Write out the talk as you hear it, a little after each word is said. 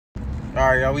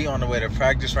Alright, y'all, we on the way to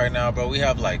practice right now, bro. We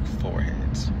have like 4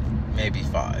 heads, maybe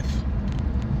 5.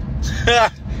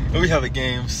 We have a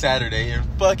game Saturday in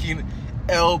fucking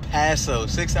El Paso,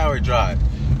 6-hour drive.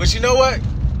 But you know what?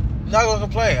 I'm not gonna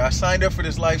complain. I signed up for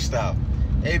this lifestyle,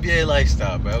 ABA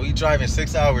lifestyle, bro. We driving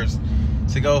 6 hours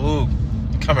to go hoop,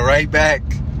 coming right back.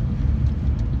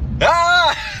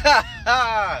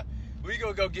 We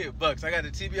gonna go get bucks. I got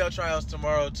the TBL trials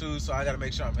tomorrow too, so I gotta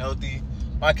make sure I'm healthy.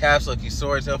 My calf's lucky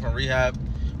sore as hell from rehab,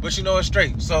 but you know it's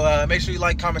straight. So make sure you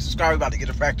like, comment, subscribe. We're about to get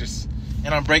to practice,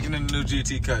 and I'm breaking in the new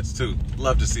GT cuts too.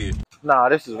 Love to see it. Nah,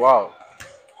 this is wild.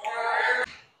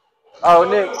 Oh,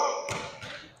 Nick.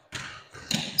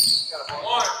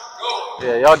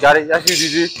 Yeah, y'all got it. That's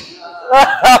you, DG.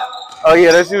 Oh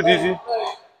yeah, that's you, DG.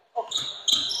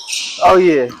 Oh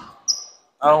yeah.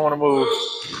 I don't want to move.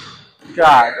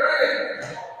 God.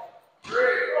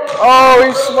 Oh,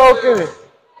 he's smoking.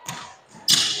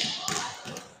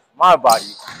 My body.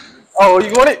 Oh,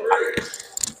 you want it?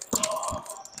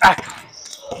 Ah.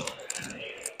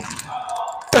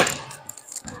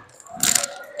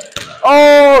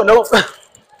 Oh, nope.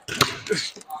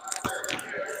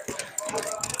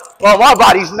 Well, my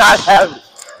body's not having it.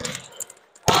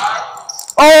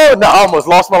 Oh, no, I almost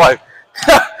lost my life.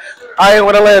 I ain't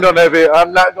want to land on that bit.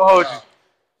 I'm not going to hold you.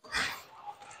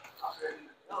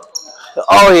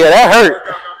 Oh, yeah, that hurt.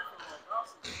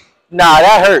 Nah,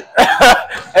 that hurt.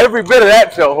 Every bit of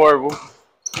that felt horrible.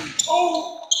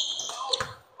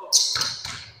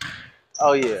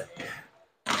 Oh, yeah.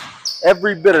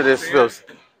 Every bit of this feels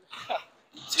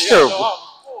terrible.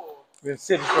 Been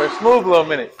sitting for a smooth little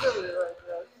minute.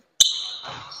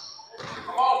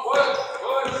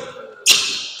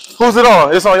 Who's it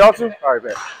on? It's on y'all too? All right,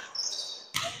 bet.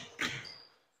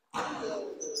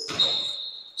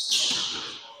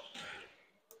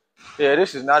 Yeah,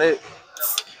 this is not it.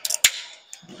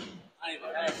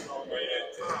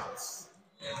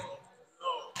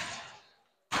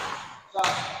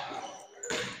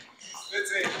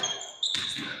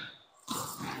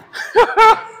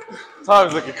 Time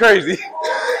is looking crazy.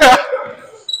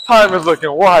 Time is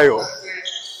looking wild.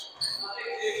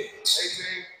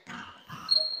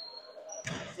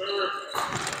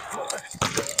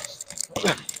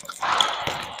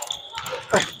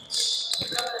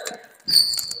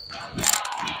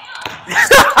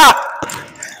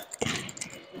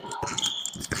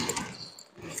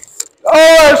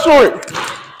 Oh, that's short.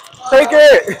 Take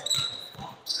it.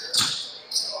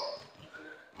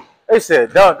 They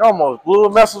said dunk. I almost blew a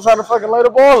mess trying to fucking lay the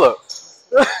ball up. That's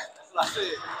what I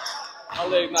said. My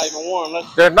leg's not even warm.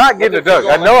 They're not getting the dunk.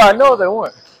 I know they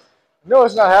want. No,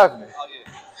 it's not happening. Oh,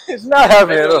 yeah. It's not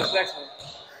happening at all.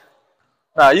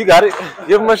 Nah, you got it.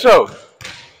 Give them a show.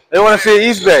 They want to see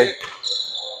East Bay.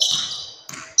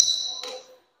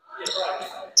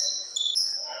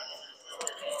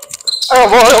 Oh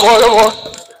boy, oh boy, oh boy.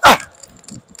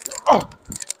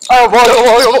 Oh boy, oh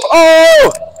boy, oh boy.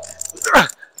 Oh!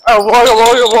 Oh boy, oh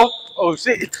boy, oh boy. Oh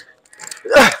shit.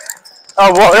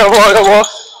 Oh boy, oh boy, oh boy.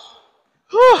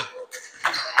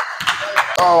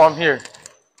 Oh, I'm here.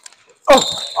 Oh,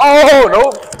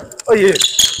 no. Oh yeah.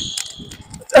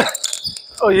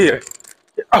 Oh yeah.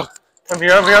 Oh, I'm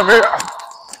here.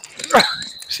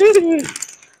 Shit.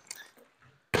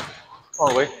 Come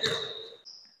on, wait.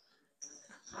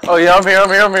 Oh yeah, I'm here. Oh,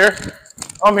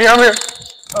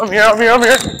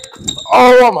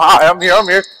 I'm high. I'm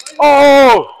here.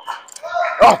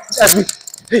 Oh, that's me.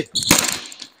 Hey.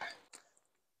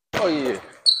 Oh yeah.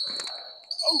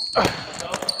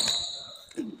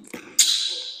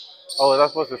 Oh, was I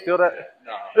supposed to steal that?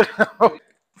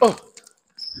 No.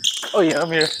 Oh yeah,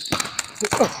 I'm here.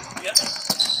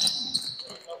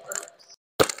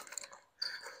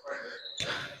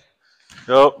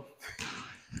 Yup.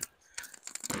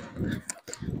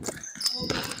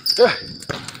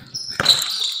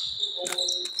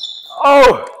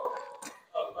 Oh!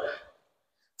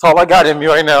 That's all I got in me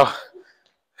right now.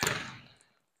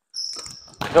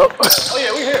 Yup. Oh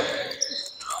yeah, we here.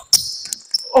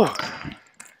 Oh.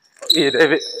 Yeah,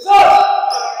 David.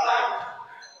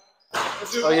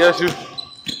 Oh yeah, shoot.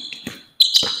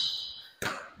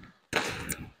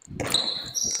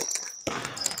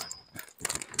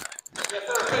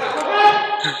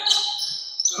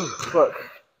 Fuck.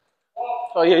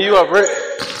 Oh yeah, you up, Rick?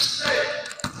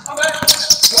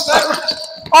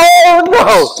 Oh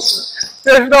no!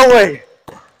 There's no way.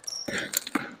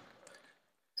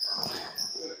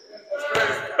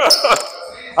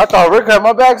 I thought Rick had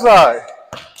my backside.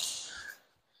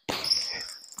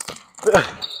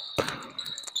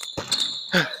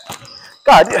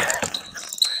 God,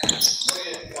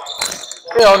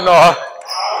 hell no.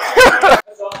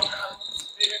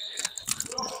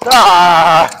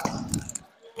 Ah!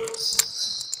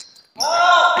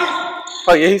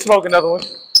 Oh yeah, he's smoking another one.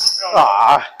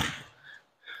 Ah!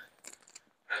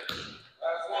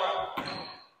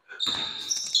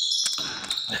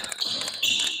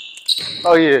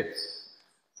 Oh yeah.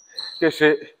 Good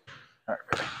shit. All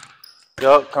right.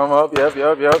 Yup, come up. Yep.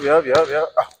 Oh,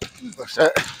 what's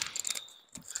that?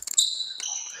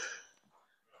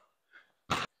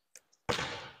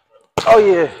 Oh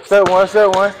yeah, set one.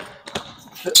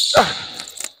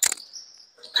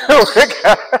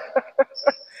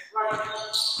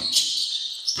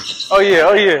 Oh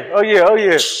yeah.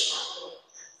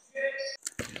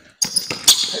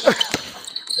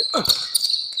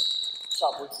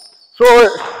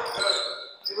 Short.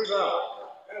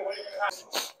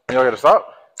 Y'all gotta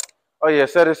stop. Oh yeah,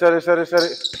 set it.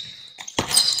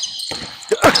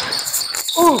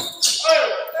 Ooh.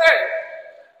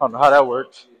 I don't know how that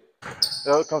works.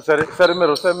 Yo, come set it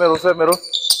middle.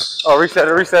 Oh, reset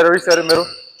it middle.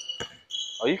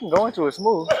 Oh, you can go into it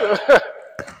smooth.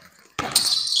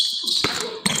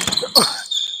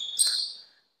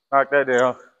 Knock that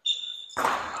down.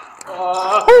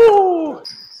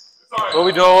 What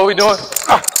we doing?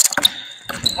 Ah.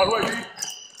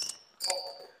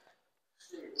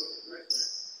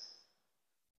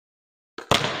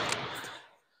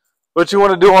 What you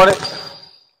want to do on it?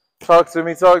 Talk to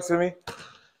me.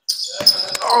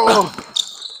 Oh.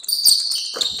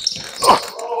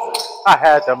 I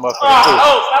had that motherfucker too.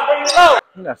 Oh, stop bringing it low.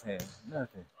 You're not saying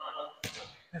nothing.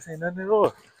 Not saying nothing at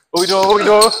all. What we doing? Oh, put it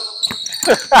up.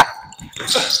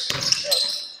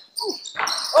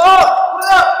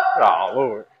 Oh,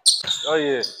 Lord. Oh,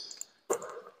 yeah.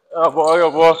 Oh, boy.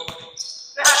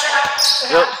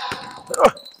 Yep.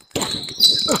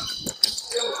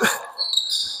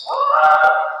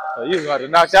 Oh, you got to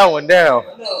knock that one down.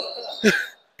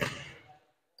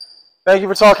 Thank you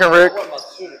for talking, Rick.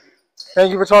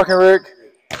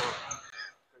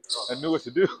 I knew what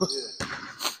to do.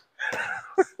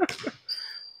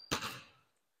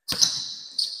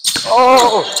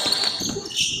 Oh!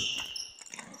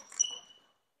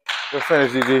 Good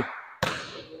finish, GG. You're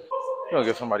gonna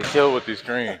get somebody killed with these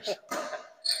screens.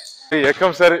 Yeah,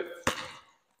 come set it.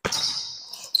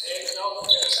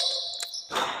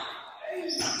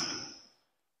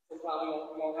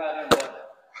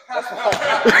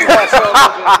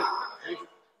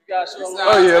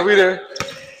 Oh yeah, we there.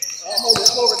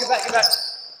 Come over, get back.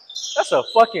 That's a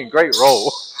fucking great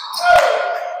roll.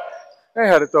 They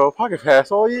had to throw a pocket pass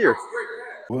all year.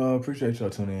 Well, appreciate y'all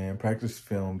tuning in. Practice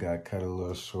film got cut a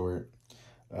little short.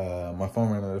 My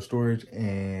phone ran out of storage,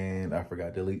 and I forgot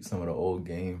to delete some of the old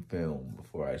game film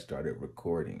before I started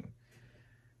recording.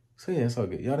 So yeah, it's all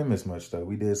good. Y'all didn't miss much though.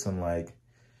 We did some like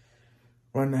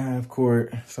run the half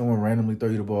court. Someone randomly throw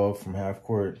you the ball from half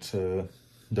court to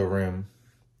the rim.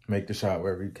 Make the shot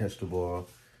wherever you catch the ball.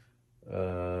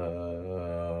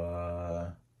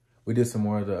 We did some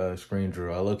more of the screen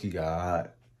drill. I low-key got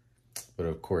hot, but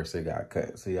of course it got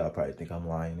cut. So y'all probably think I'm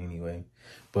lying anyway.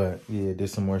 But yeah, did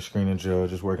some more screen and drill,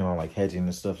 just working on like hedging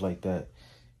and stuff like that.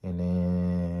 And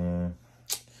then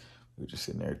we were just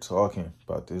sitting there talking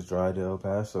about this drive to El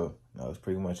Paso. That was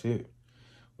pretty much it.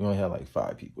 We only had like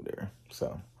 5 people there.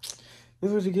 So this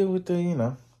is what you get with the, you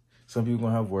know, some people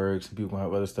gonna have work, some people gonna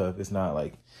have other stuff. It's not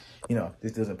like, you know,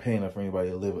 this doesn't pay enough for anybody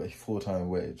to live a full-time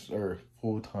wage or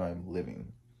full-time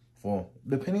living. Well,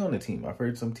 depending on the team. I've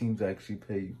heard some teams actually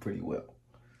pay you pretty well.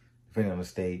 Depending on the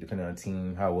state, depending on the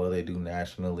team, how well they do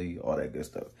nationally, all that good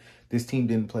stuff. This team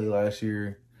didn't play last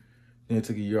year. Then it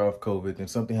took a year off COVID. Then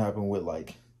something happened with,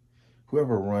 like,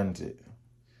 whoever runs it.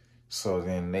 So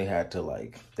then they had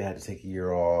to take a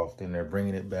year off. Then they're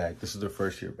bringing it back. This is their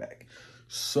first year back.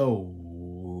 So,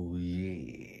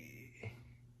 yeah.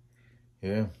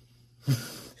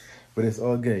 But it's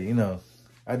all good, you know.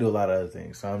 I do a lot of other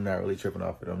things, so I'm not really tripping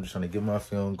off it. I'm just trying to get my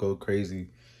film, go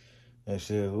crazy, and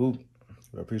shit. Oop.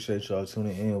 I appreciate y'all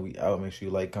tuning in. We out. Make sure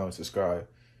you like, comment, subscribe.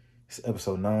 It's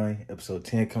episode 9, episode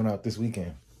 10 coming out this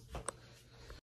weekend.